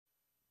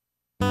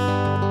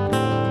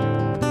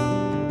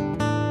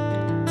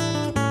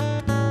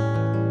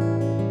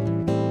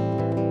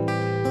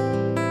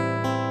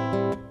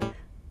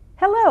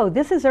Hello,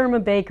 this is Irma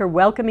Baker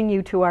welcoming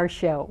you to our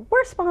show.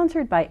 We're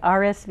sponsored by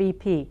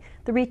RSVP,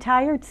 the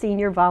Retired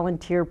Senior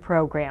Volunteer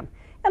Program,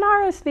 and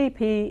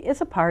RSVP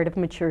is a part of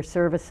Mature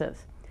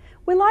Services.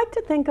 We like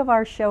to think of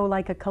our show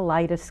like a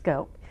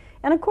kaleidoscope,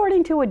 and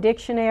according to a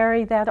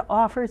dictionary, that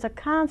offers a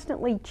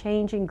constantly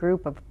changing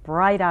group of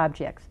bright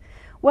objects.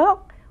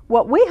 Well,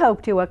 what we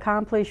hope to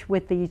accomplish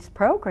with these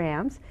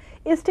programs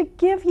is to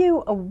give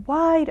you a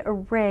wide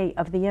array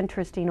of the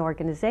interesting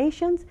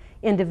organizations,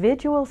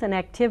 individuals, and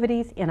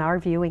activities in our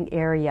viewing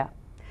area.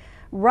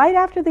 Right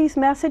after these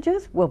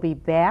messages, we'll be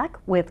back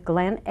with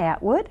Glenn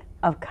Atwood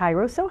of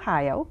Kairos,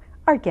 Ohio,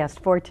 our guest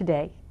for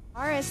today.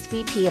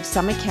 RSVP of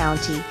Summit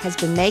County has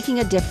been making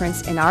a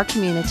difference in our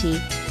community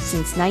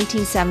since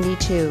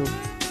 1972.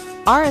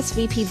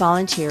 RSVP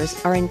volunteers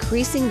are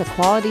increasing the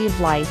quality of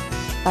life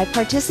by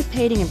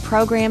participating in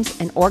programs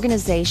and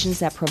organizations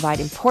that provide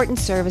important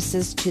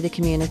services to the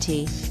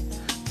community.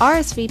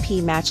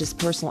 RSVP matches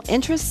personal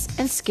interests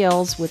and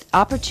skills with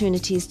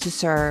opportunities to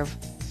serve.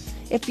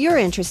 If you're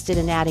interested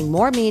in adding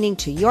more meaning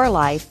to your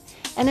life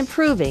and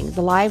improving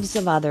the lives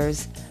of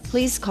others,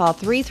 please call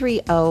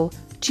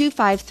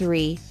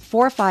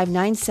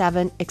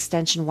 330-253-4597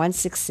 extension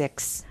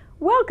 166.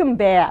 Welcome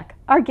back.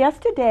 Our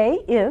guest today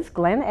is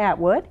Glenn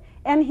Atwood,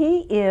 and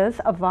he is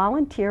a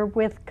volunteer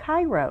with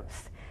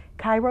Kairos,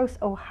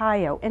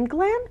 Ohio. And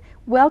Glenn,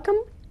 welcome.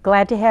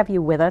 Glad to have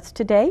you with us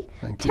today.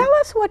 Thank you. Tell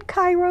us what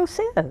Kairos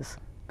is.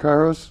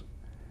 Kairos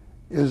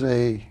is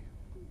a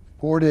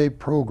 4-day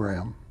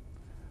program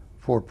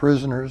for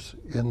prisoners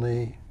in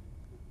the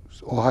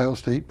Ohio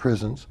State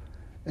prisons,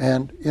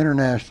 and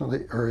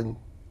internationally, or in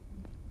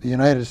the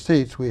United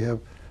States, we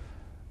have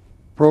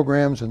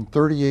programs in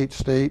 38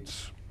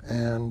 states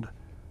and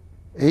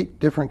 8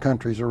 different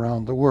countries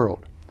around the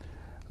world.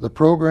 The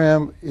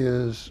program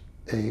is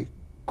a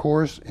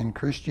course in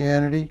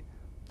Christianity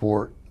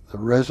for the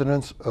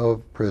residents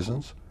of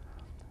prisons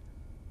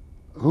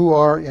who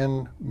are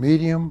in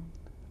medium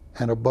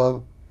and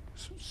above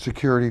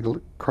security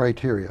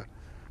criteria.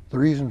 The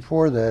reason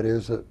for that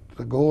is that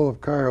the goal of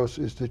Kairos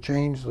is to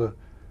change the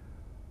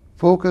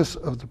focus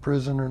of the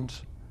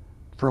prisoners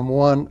from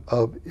one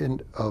of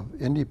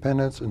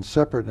independence and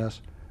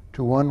separateness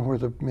to one where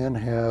the men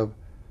have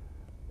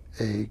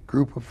a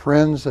group of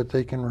friends that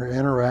they can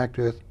interact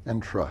with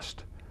and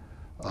trust.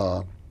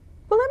 Well,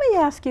 let me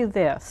ask you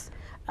this.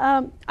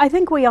 I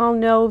think we all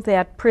know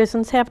that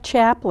prisons have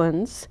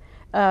chaplains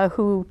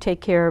who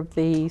take care of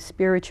the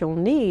spiritual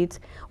needs.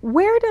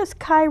 Where does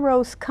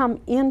Kairos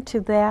come into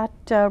that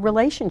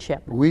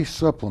relationship? We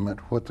supplement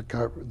what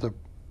the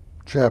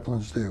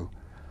chaplains do.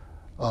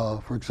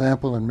 For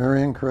example, in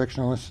Marion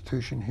Correctional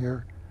Institution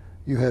here,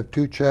 you have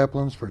 2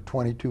 chaplains for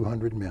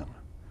 2,200 men.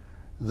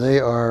 They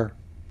are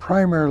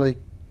primarily,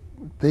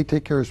 they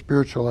take care of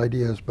spiritual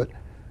ideas, but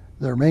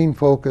their main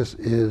focus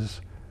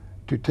is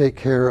to take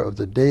care of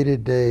the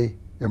day-to-day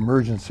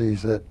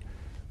emergencies that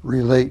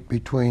relate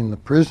between the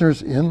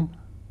prisoners in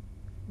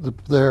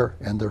there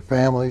and their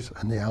families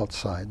and the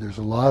outside. There's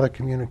a lot of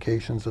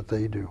communications that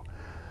they do.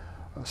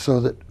 So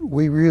that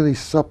we really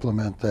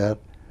supplement that,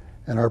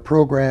 and our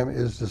program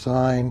is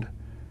designed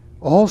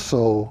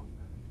also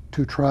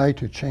to try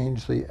to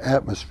change the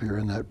atmosphere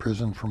in that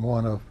prison from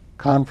one of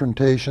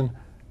confrontation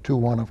to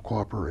one of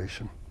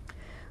cooperation.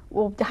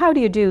 Well, how do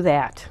you do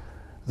that?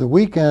 The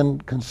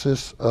weekend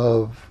consists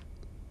of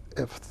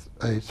a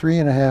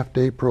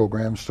 3.5-day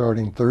program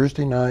starting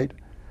Thursday night,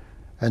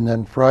 and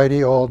then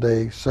Friday all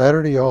day,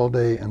 Saturday all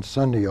day, and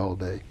Sunday all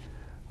day.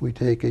 We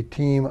take a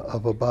team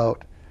of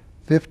about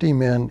 50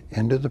 men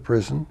into the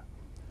prison,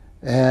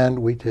 and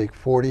we take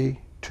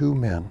 42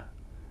 men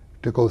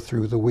to go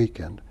through the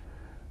weekend.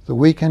 The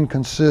weekend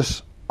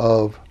consists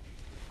of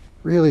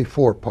really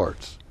 4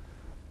 parts.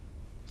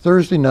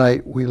 Thursday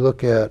night we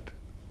look at,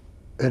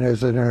 and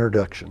as an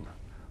introduction.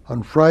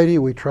 On Friday,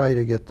 we try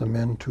to get the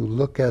men to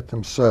look at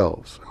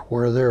themselves,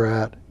 where they're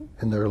at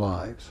in their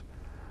lives.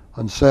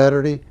 On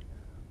Saturday,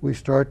 we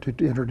start to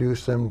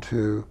introduce them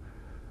to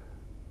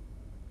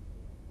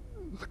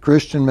the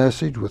Christian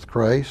message with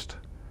Christ,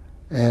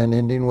 and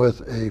ending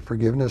with a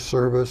forgiveness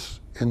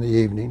service in the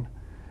evening.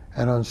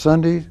 And on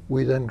Sunday,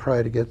 we then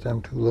try to get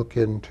them to look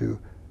into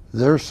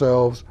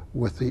themselves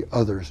with the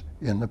others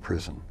in the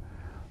prison.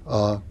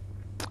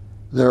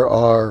 There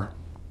are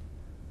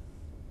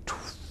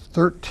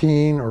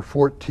 13 or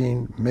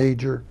 14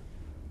 major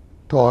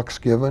talks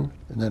given,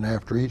 and then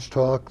after each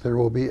talk there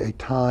will be a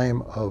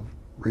time of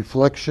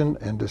reflection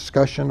and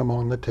discussion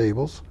among the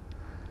tables,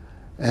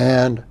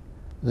 and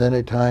then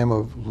a time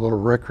of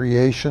little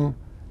recreation,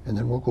 and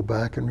then we'll go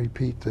back and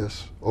repeat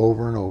this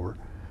over and over.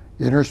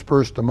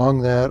 Interspersed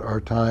among that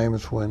are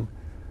times when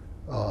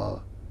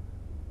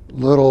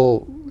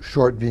little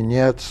short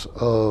vignettes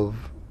of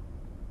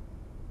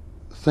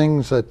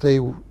things that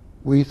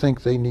we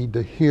think they need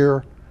to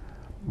hear,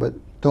 but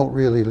don't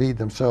really lead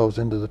themselves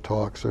into the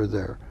talks are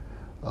there.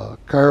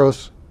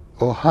 Kairos,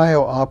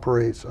 Ohio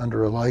operates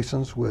under a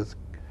license with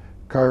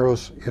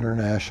Kairos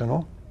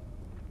International,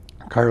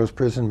 Kairos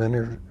Prison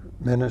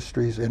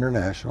Ministries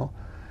International,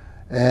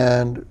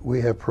 and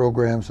we have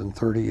programs in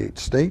 38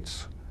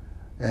 states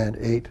and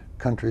 8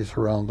 countries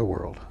around the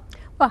world.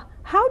 Well,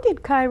 how did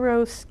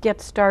Kairos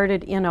get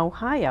started in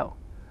Ohio?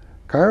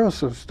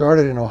 Kairos was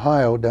started in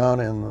Ohio,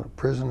 down in the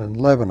prison in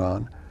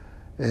Lebanon.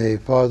 A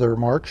Father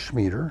Mark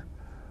Schmieder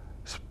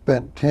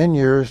spent 10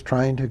 years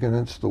trying to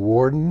convince the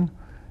warden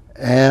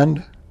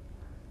and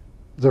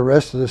the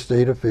rest of the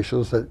state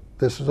officials that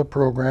this is a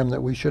program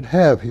that we should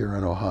have here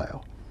in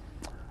Ohio.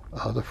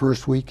 The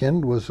first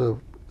weekend was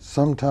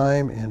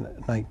sometime in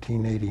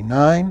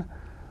 1989,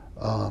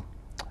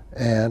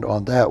 and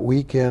on that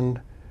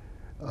weekend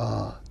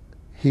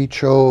he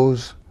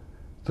chose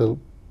the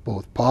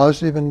both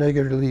positive and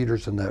negative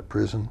leaders in that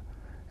prison,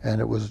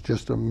 and it was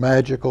just a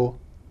magical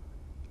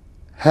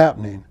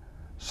happening,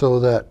 so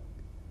that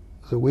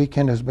the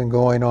weekend has been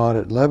going on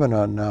at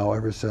Lebanon now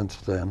ever since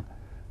then.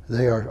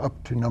 They are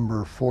up to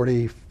number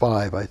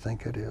 45, I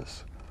think it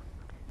is.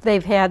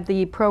 They've had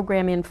the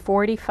program in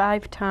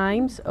 45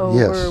 times over,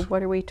 Yes.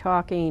 what are we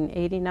talking,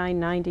 89,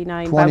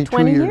 99, 22 about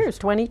 20 years. years,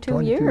 22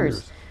 22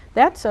 years.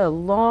 That's a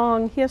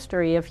long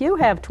history. If you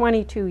have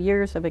 22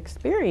 years of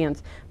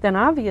experience, then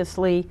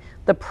obviously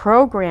the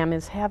program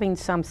is having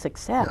some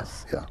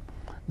success. Yeah.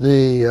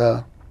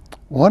 The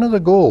one of the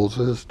goals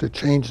is to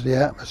change the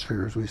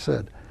atmosphere, as we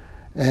said.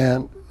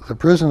 And the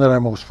prison that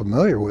I'm most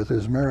familiar with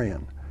is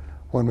Marion.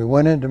 When we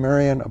went into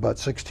Marion about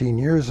 16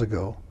 years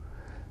ago,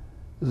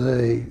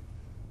 the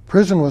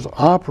prison was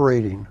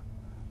operating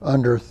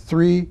under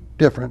 3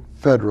 different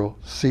federal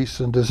cease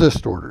and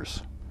desist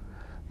orders,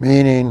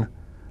 meaning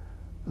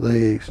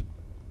the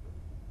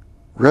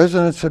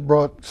residents had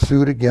brought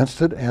suit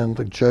against it and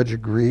the judge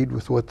agreed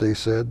with what they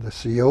said. The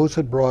COs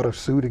had brought a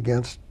suit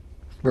against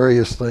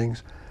various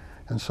things.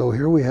 And so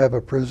here we have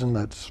a prison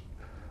that's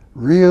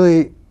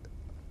really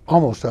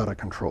almost out of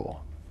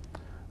control.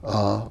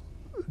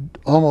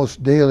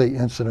 Almost daily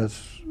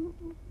incidents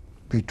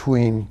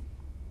between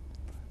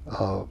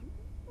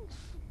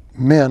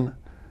men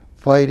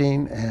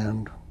fighting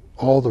and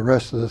all the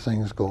rest of the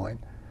things going.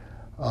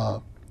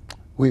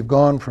 We've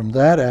gone from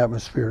that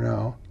atmosphere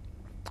now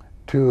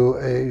to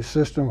a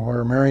system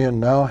where Marion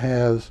now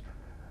has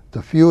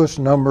the fewest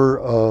number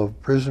of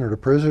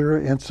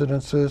prisoner-to-prisoner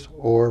incidences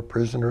or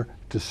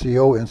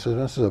prisoner-to-CO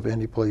incidences of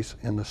any place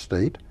in the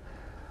state,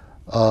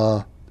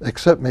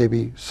 except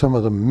maybe some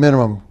of the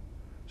minimum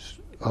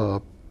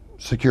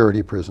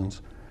security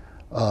prisons.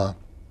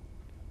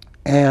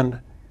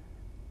 And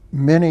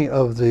many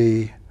of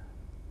the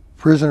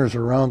prisoners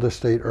around the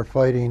state are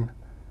fighting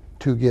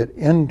to get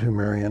into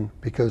Marion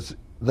because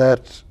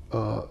that's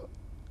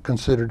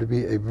considered to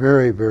be a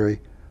very, very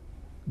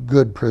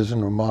good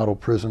prison, a model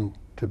prison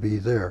to be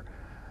there.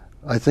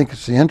 I think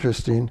it's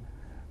interesting,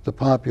 the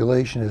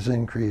population has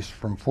increased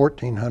from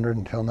 1,400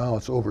 until now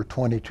it's over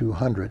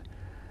 2,200.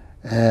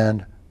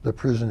 And the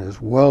prison is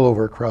well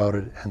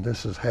overcrowded, and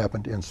this has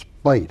happened in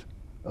spite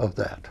of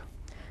that.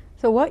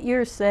 So what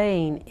you're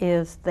saying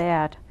is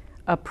that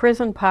a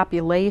prison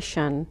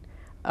population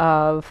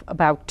of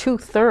about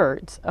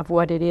 2/3 of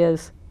what it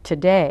is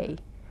today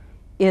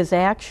is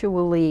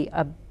actually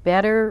a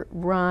better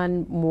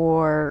run,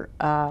 more...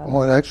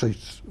 well, actually,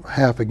 it's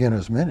half again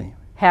as many.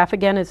 Half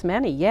again as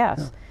many, yes,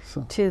 Yeah,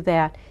 so to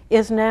that,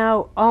 is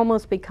now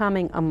almost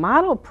becoming a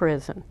model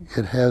prison.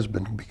 it has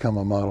become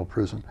a model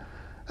prison.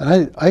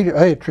 And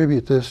I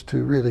attribute this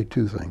to really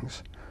 2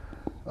 things.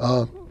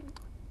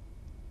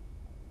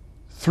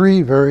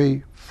 3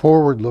 very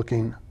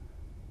forward-looking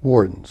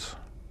wardens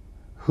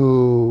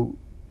who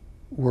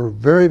were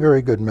very,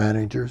 very good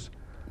managers,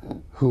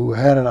 who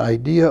had an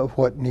idea of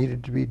what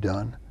needed to be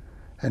done,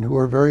 and who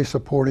were very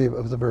supportive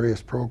of the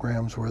various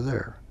programs were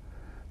there.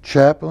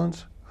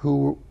 Chaplains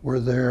who were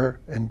there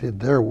and did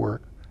their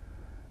work,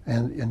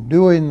 and in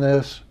doing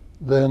this,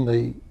 then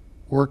they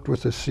worked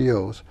with the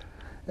COs.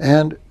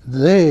 And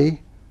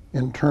they,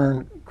 in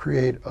turn,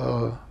 credit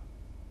a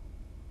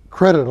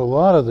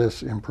lot of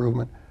this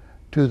improvement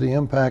to the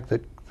impact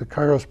that the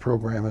Kairos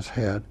program has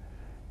had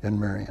in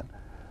Marion.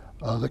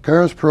 The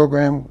Kairos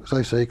program, as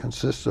I say,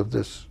 consists of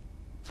this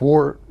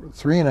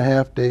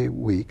 3.5-day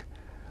week,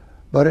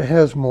 but it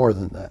has more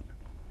than that.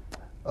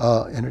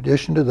 In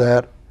addition to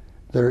that,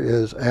 there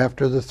is,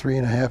 after the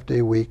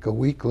 3.5-day week, a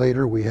week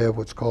later, we have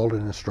what's called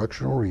an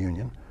instructional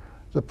reunion,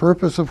 the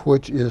purpose of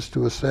which is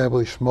to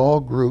establish small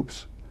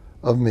groups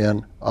of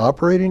men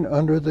operating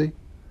under the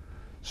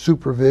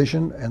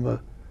supervision and the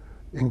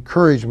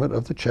encouragement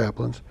of the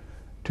chaplains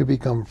to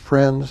become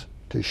friends,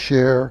 to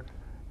share,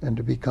 and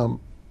to become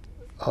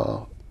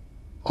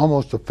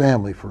almost a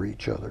family for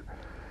each other.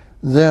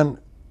 Then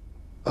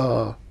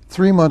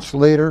 3 months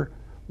later,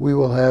 we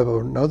will have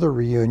another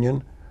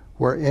reunion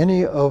where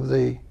any of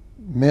the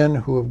men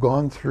who have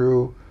gone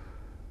through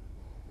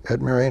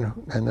at Marion,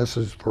 and this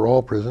is for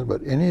all prisons,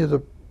 but any of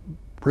the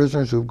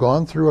prisoners who've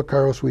gone through a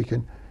Kairos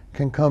weekend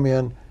can come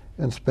in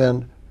and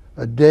spend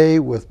a day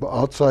with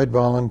outside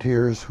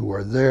volunteers who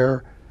are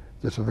there.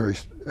 This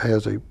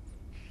has a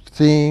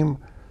theme.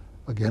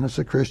 Again, it's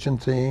a Christian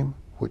theme,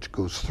 which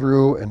goes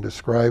through and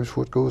describes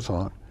what goes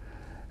on.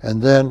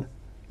 And then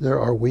there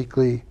are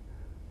weekly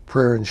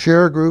prayer and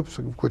share groups,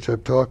 which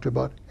I've talked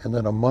about, and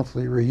then a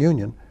monthly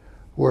reunion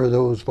where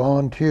those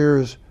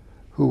volunteers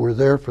who were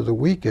there for the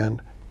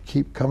weekend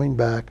keep coming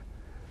back.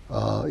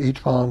 Each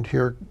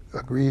volunteer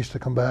agrees to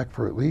come back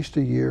for at least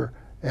a year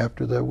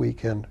after that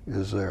weekend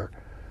is there.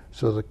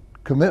 So the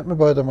commitment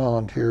by the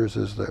volunteers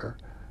is there.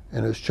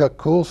 And as Chuck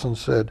Coulson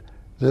said,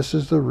 this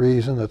is the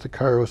reason that the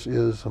Kairos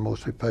is the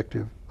most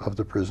effective of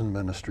the prison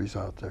ministries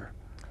out there.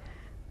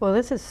 Well,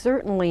 this is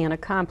certainly an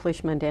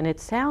accomplishment, and it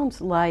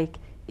sounds like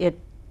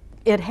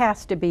it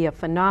has to be a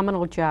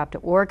phenomenal job to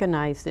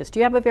organize this. Do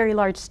you have a very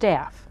large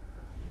staff?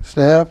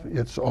 Staff,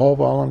 it's all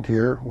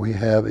volunteer. We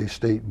have a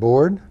state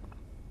board,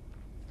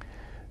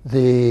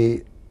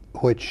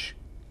 which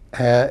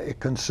it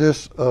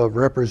consists of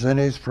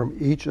representatives from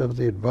each of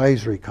the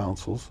advisory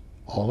councils,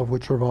 all of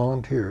which are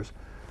volunteers.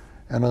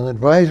 And on the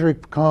advisory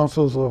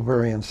councils, they'll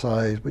vary in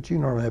size, but you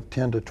normally have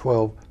 10 to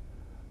 12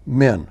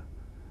 men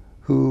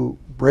who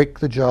break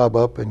the job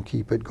up and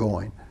keep it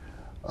going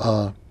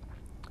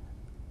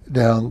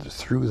down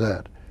through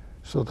that.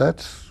 So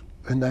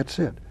that's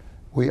it.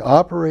 We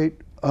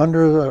operate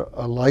under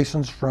a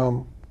license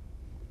from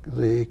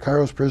the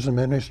Kairos Prison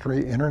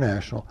Ministry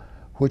International,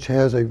 which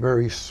has a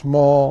very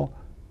small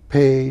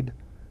paid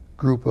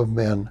group of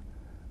men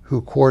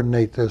who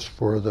coordinate this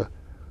for the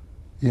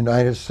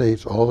United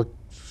States. All the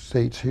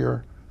states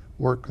here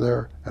work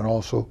there, and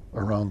also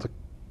around the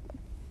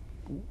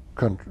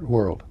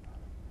world.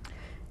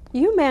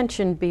 You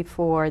mentioned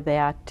before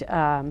that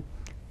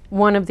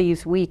one of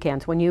these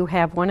weekends, when you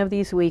have one of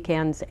these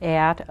weekends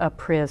at a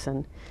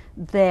prison,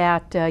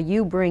 that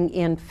you bring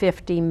in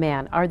 50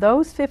 men. Are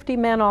those 50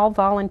 men all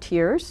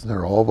volunteers?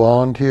 They're all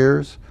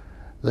volunteers.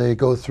 They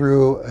go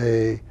through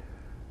a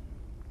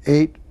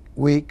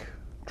 8-week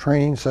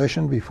training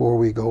session before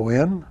we go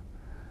in.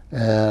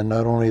 And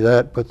not only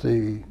that, but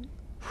the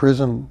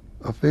prison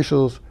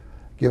officials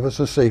give us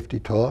a safety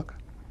talk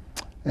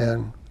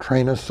and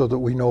train us so that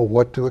we know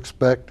what to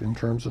expect in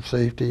terms of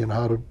safety and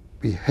how to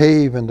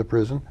behave in the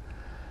prison.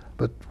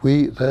 But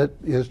that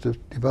is to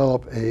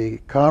develop a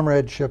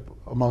comradeship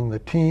among the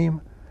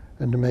team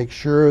and to make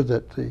sure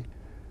that the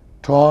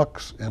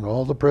talks and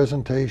all the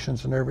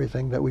presentations and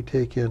everything that we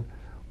take in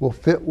will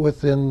fit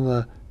within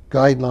the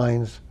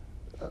guidelines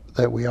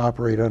that we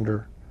operate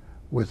under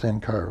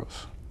within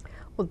Kairos.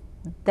 Well,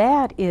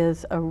 that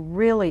is a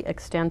really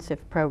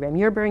extensive program.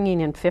 You're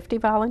bringing in 50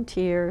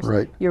 volunteers.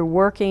 Right. You're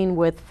working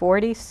with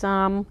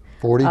 40-some.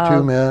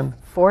 42 men.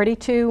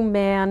 42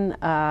 men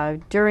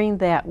during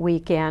that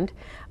weekend.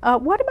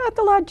 What about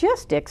the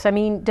logistics? I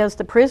mean, does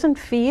the prison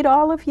feed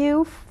all of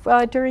you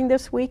during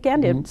this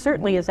weekend? It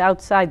certainly is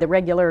outside the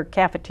regular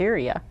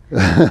cafeteria.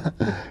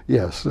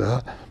 Yes.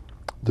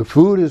 The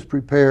food is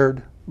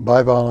prepared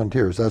by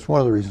volunteers. That's one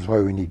of the reasons why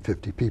we need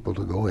 50 people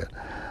to go in.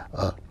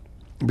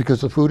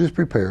 Because the food is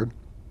prepared.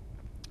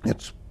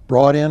 It's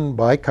brought in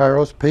by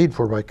Kairos, paid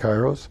for by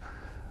Kairos,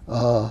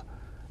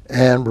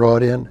 and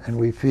brought in, and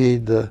we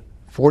feed the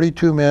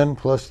 42 men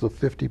plus the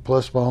 50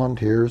 plus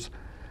volunteers,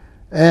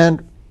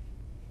 and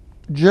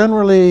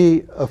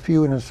generally a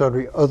few and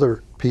sundry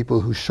other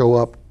people who show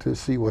up to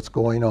see what's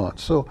going on.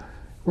 So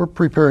we're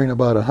preparing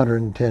about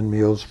 110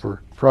 meals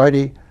for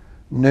Friday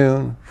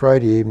noon,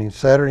 Friday evening,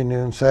 Saturday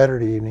noon,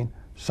 Saturday evening,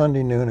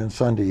 Sunday noon, and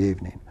Sunday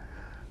evening.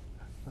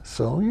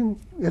 So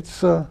it's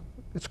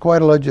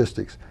quite a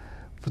logistics.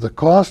 For the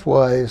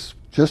cost-wise,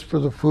 just for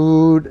the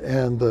food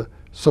and the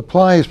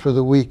supplies for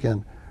the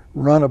weekend,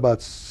 run about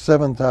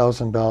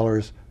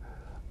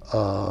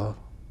 $7,000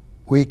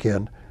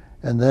 weekend,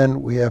 and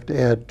then we have to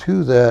add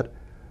to that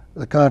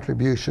the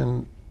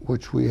contribution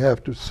which we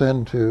have to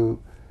send to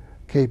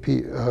to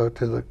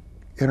the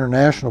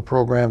international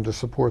program to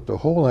support the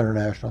whole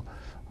international,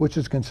 which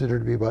is considered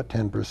to be about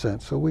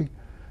 10%. So we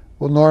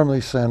will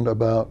normally send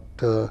about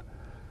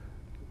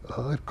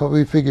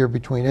we figure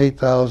between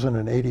 $8,000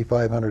 and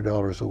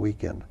 $8,500 a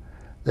weekend.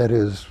 That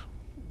is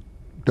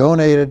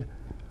donated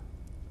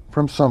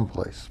from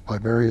someplace by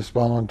various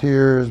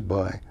volunteers,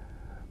 by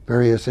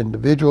various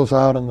individuals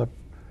out in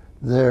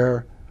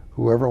there,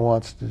 whoever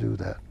wants to do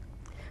that.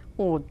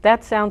 Well,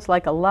 that sounds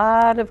like a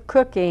lot of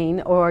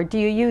cooking. Or do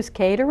you use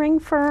catering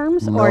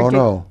firms?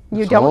 No.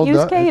 You don't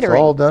use catering?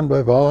 It's all done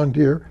by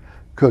volunteer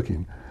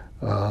cooking.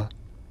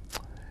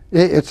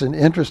 It's an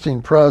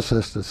interesting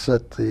process to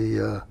set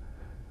the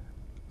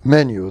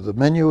menu. The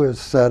menu is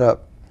set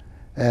up,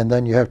 and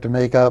then you have to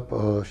make up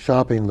a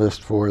shopping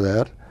list for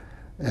that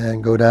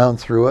and go down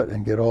through it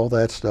and get all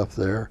that stuff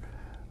there.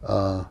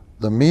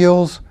 The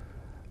meals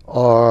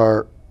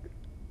are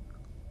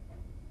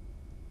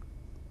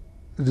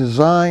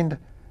designed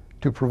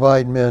to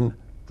provide men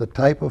the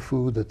type of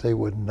food that they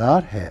would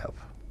not have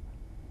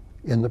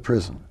in the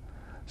prison.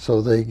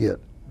 So they get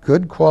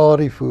good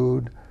quality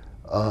food,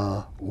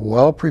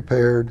 well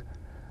prepared,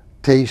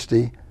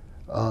 tasty,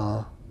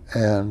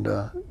 and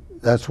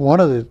that's one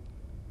of the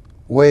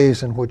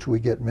ways in which we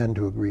get men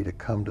to agree to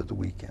come to the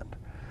weekend.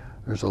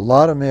 There's a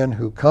lot of men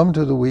who come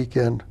to the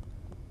weekend,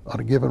 on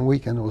a given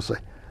weekend, and will say,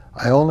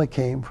 I only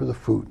came for the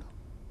food.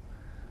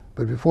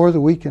 But before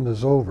the weekend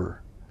is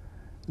over,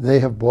 they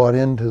have bought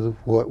into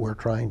what we're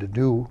trying to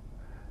do,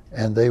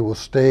 and they will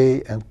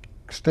stay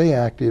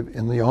active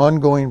in the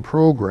ongoing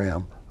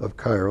program of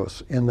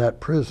Kairos in that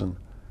prison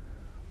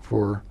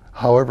for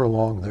however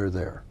long they're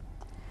there.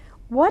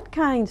 What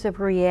kinds of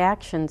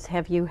reactions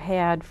have you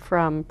had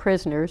from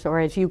prisoners, or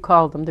as you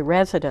call them, the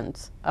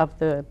residents of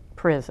the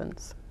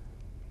prisons?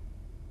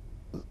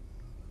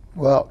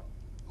 Well,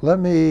 let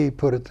me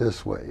put it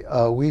this way.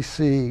 We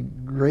see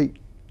great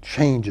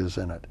changes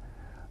in it.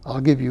 I'll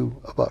give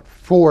you about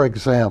 4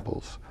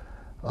 examples.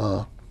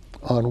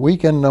 On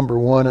weekend number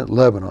 1 at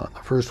Lebanon,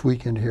 the first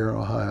weekend here in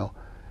Ohio,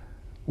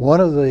 one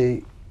of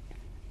the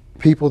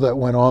people that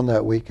went on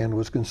that weekend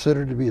was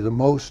considered to be the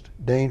most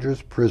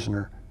dangerous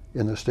prisoner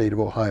in the state of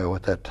Ohio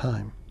at that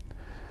time.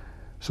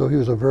 So he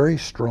was a very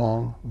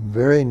strong,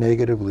 very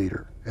negative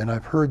leader, and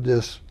I've heard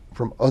this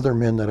from other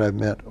men that I've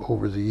met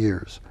over the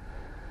years.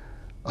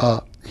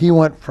 He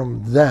went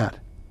from that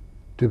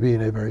to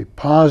being a very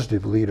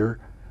positive leader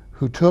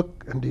who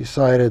took and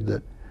decided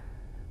that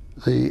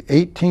the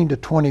 18 to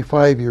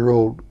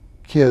 25-year-old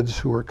kids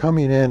who were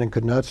coming in and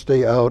could not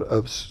stay out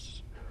of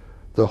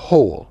the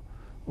hole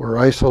or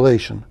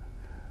isolation,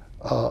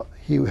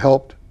 he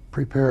helped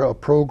prepare a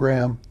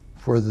program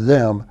for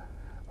them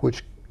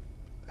which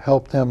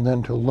helped them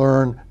then to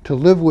learn to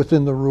live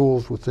within the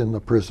rules within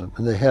the prison,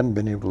 and they hadn't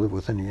been able to live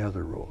with any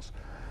other rules.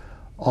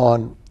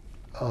 On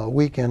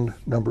weekend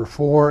number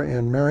 4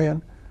 in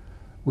Marion,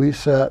 we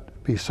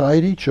sat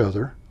beside each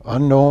other,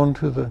 unknown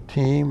to the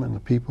team and the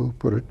people who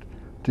put it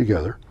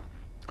together,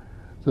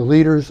 the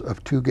leaders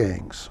of 2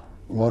 gangs.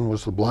 One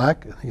was the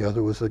black and the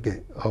other was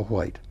the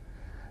white.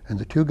 And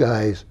the 2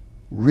 guys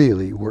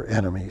really were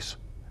enemies.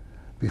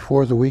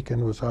 Before the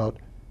weekend was out,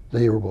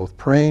 they were both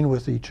praying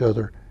with each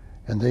other,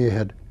 and they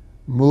had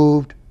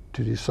moved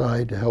to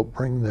decide to help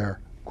bring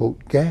their,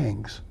 quote,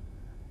 gangs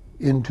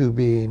into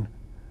being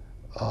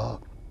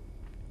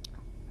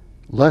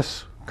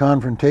less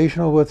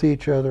confrontational with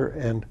each other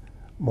and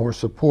more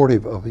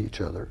supportive of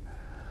each other.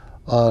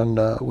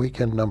 On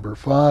weekend number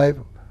 5,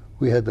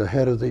 we had the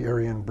head of the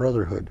Aryan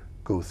Brotherhood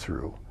go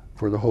through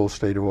for the whole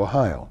state of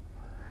Ohio.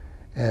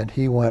 And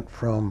he went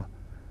from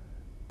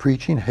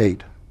preaching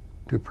hate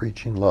to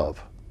preaching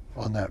love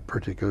on that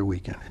particular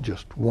weekend, in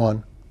just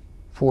one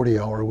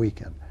 40-hour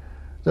weekend.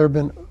 There have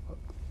been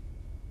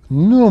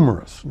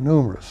numerous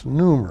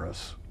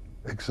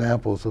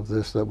examples of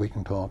this that we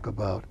can talk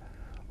about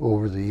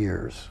over the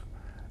years.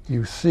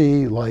 You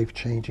see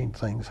life-changing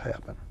things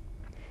happen.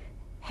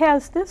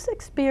 Has this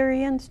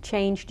experience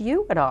changed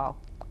you at all?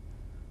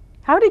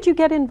 How did you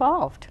get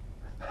involved?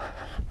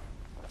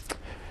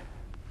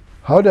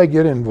 How did I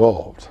get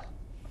involved?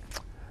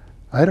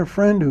 I had a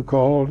friend who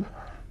called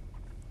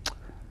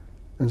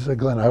and said,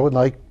 Glenn, I would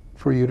like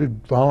for you to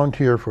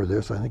volunteer for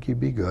this. I think you'd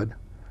be good.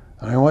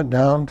 And I went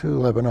down to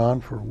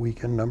Lebanon for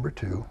weekend number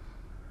 2.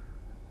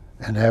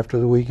 And after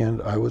the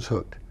weekend, I was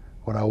hooked.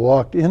 When I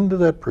walked into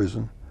that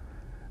prison,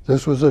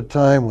 this was a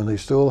time when they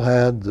still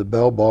had the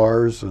bell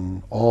bars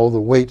and all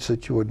the weights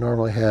that you would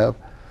normally have.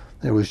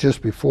 It was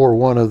just before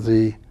one of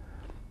the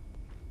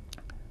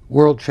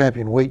world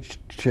champion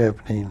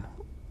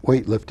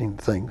weightlifting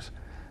things.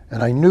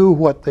 And I knew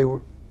what they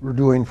were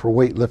doing for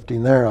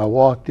weightlifting there. I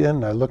walked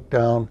in, I looked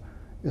down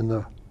in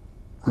the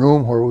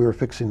room where we were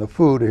fixing the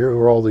food. Here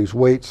were all these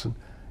weights, and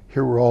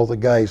here were all the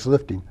guys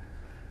lifting.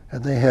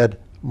 And they had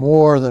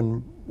more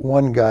than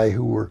one guy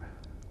who were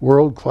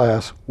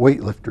world-class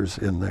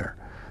weightlifters in there.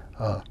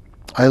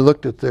 I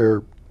looked at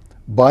their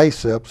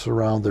biceps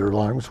around their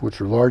arms,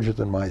 which are larger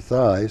than my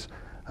thighs,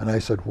 and I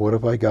said, what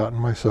have I gotten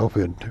myself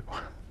into?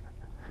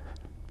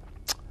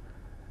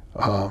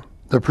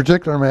 The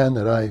particular man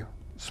that I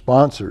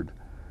sponsored,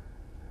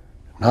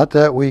 not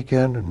that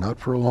weekend and not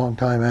for a long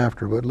time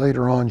after, but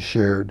later on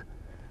shared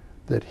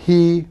that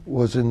he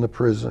was in the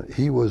prison,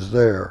 he was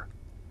there,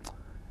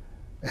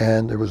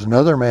 and there was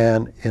another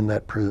man in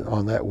that prison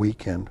on that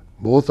weekend.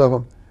 Both of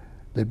them,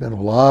 there'd been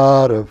a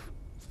lot of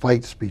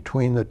fights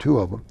between the 2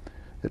 of them.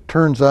 It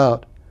turns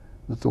out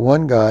that the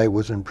one guy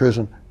was in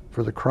prison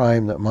for the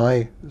crime that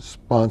my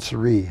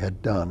sponsoree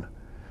had done.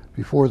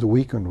 Before the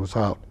weekend was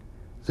out,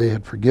 they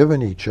had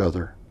forgiven each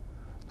other.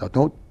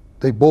 Now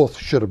they both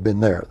should have been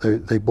there.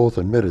 They both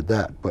admitted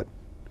that, but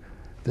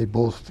they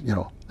both,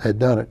 had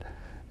done it.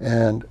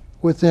 And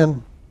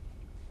within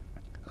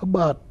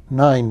about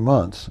 9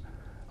 months,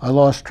 I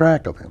lost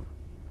track of him.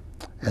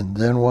 And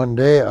then one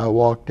day I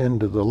walked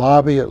into the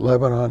lobby at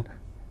Lebanon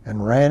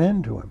and ran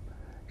into him.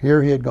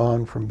 Here he had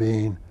gone from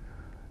being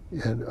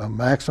a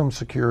maximum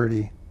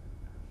security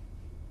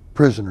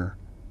prisoner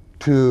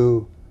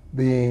to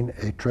being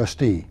a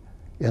trustee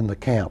in the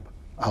camp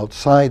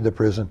outside the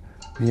prison,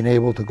 being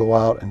able to go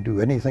out and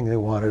do anything they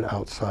wanted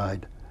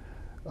outside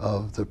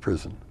of the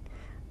prison.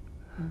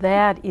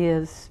 That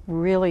is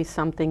really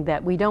something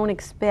that we don't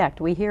expect.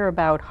 We hear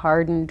about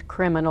hardened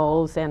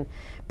criminals and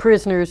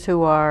prisoners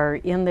who are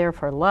in there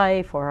for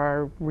life or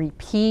are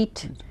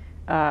repeat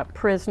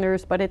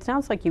prisoners, but it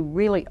sounds like you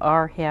really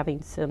are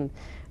having some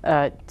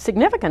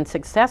significant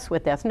success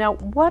with this. Now,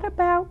 what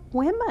about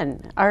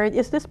women?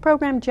 Is this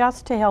program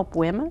just to help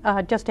women,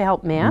 just to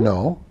help men?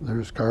 No,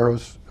 there's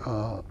Kairos,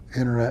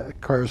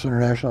 Kairos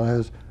International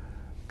has,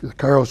 the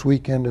Kairos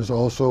weekend is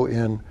also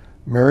in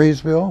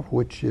Marysville,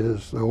 which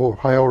is the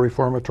Ohio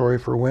Reformatory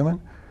for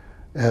Women,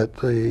 at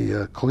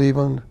the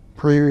Cleveland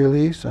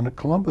pre-release and a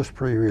Columbus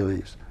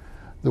pre-release.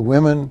 The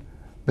women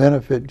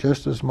benefit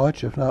just as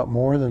much, if not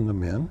more, than the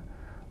men.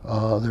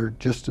 They're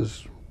just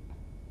as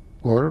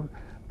ordered.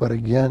 But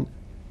again,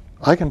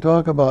 I can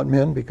talk about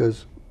men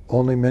because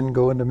only men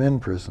go into men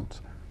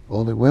prisons.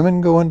 Only women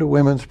go into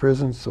women's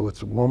prisons, so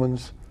it's a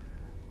woman's,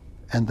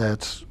 and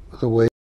that's the way